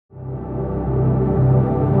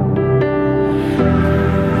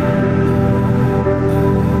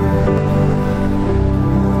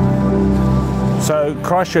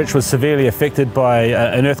Christchurch was severely affected by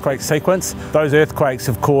an earthquake sequence. Those earthquakes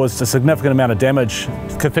have caused a significant amount of damage.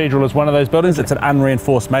 The cathedral is one of those buildings. It's an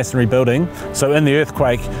unreinforced masonry building, so in the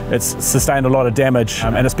earthquake it's sustained a lot of damage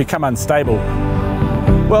and it's become unstable.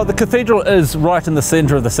 Well, the cathedral is right in the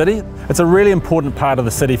centre of the city. It's a really important part of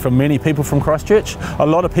the city for many people from Christchurch. A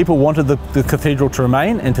lot of people wanted the cathedral to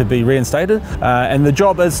remain and to be reinstated, and the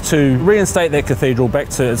job is to reinstate that cathedral back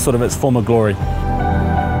to sort of its former glory.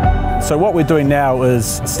 So what we're doing now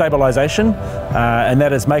is stabilisation, and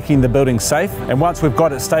that is making the building safe. And once we've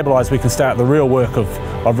got it stabilised, we can start the real work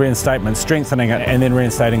of reinstatement, strengthening it and then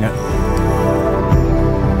reinstating it.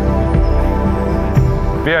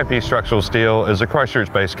 VIP Structural Steel is a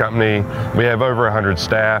Christchurch-based company. We have over 100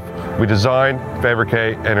 staff. We design,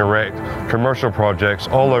 fabricate and erect commercial projects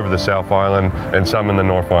all over the South Island and some in the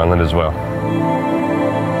North Island as well.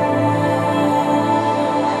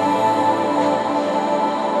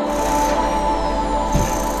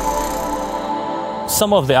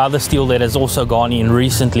 Some of the other steel that has also gone in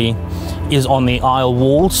recently is on the aisle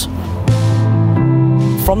walls.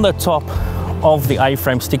 From the top of the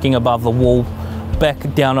A-frame sticking above the wall,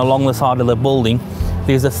 back down along the side of the building,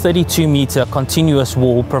 there's a 32-metre continuous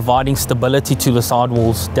wall providing stability to the side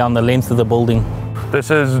walls down the length of the building. This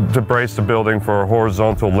is to brace the building for a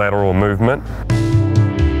horizontal lateral movement.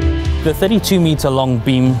 The 32-metre long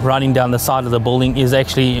beam running down the side of the building is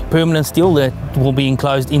actually permanent steel that will be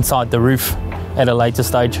enclosed inside the roof at a later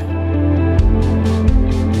stage.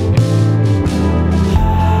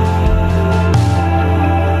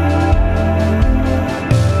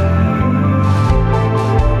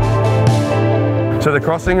 So the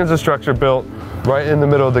crossing is a structure built right in the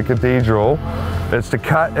middle of the cathedral. It's to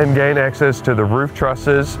cut and gain access to the roof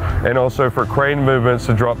trusses and also for crane movements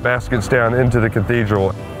to drop baskets down into the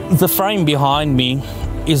cathedral. The frame behind me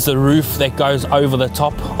is the roof that goes over the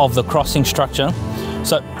top of the crossing structure.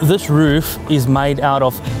 So this roof is made out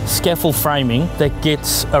of scaffold framing that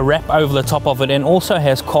gets a wrap over the top of it and also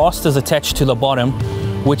has casters attached to the bottom,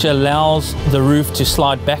 which allows the roof to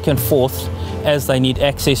slide back and forth as they need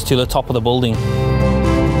access to the top of the building.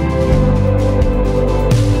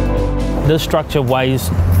 This structure weighs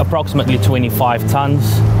approximately 25 tons.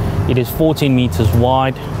 It is 14 meters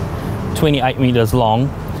wide, 28 meters long,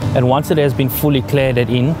 and once it has been fully cladded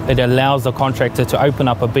in, it allows the contractor to open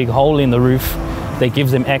up a big hole in the roof that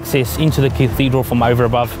gives them access into the cathedral from over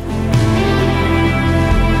above.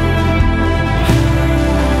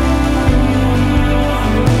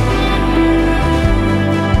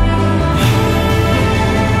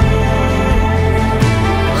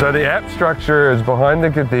 So the app structure is behind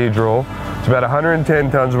the cathedral. It's about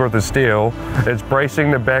 110 tons worth of steel. It's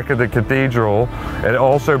bracing the back of the cathedral, and it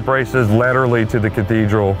also braces laterally to the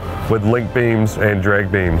cathedral with link beams and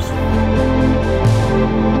drag beams.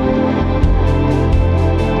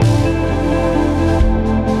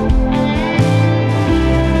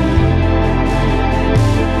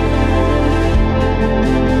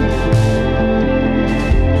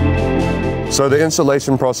 So the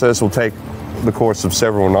installation process will take the course of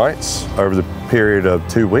several nights over the period of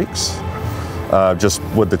 2 weeks. Just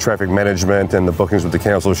with the traffic management and the bookings with the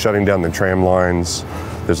council, shutting down the tram lines,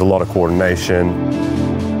 there's a lot of coordination.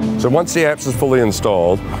 So once the apps is fully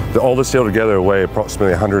installed, all the steel together will weigh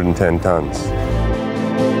approximately 110 tons.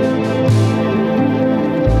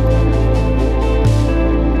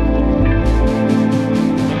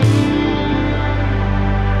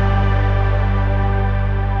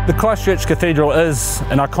 The Christ Church Cathedral is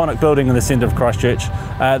an iconic building in the centre of Christchurch.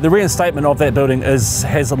 The reinstatement of that building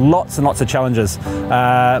has lots and lots of challenges.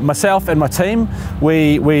 Myself and my team,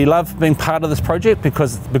 we love being part of this project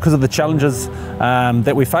because of the challenges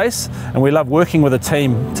that we face, and we love working with a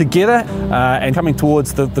team together and coming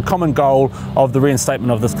towards the common goal of the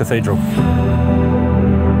reinstatement of this cathedral.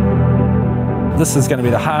 This is going to be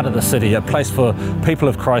the heart of the city, a place for people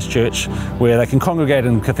of Christchurch where they can congregate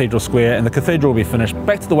in Cathedral Square, and the cathedral will be finished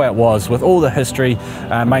back to the way it was, with all the history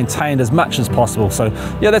maintained as much as possible. So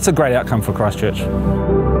yeah, that's a great outcome for Christchurch.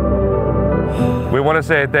 We want to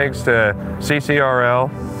say thanks to CCRL,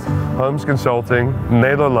 Holmes Consulting,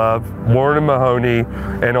 Naylor Love, Warren & Mahoney,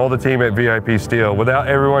 and all the team at VIP Steel. Without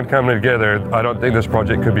everyone coming together, I don't think this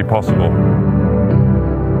project could be possible.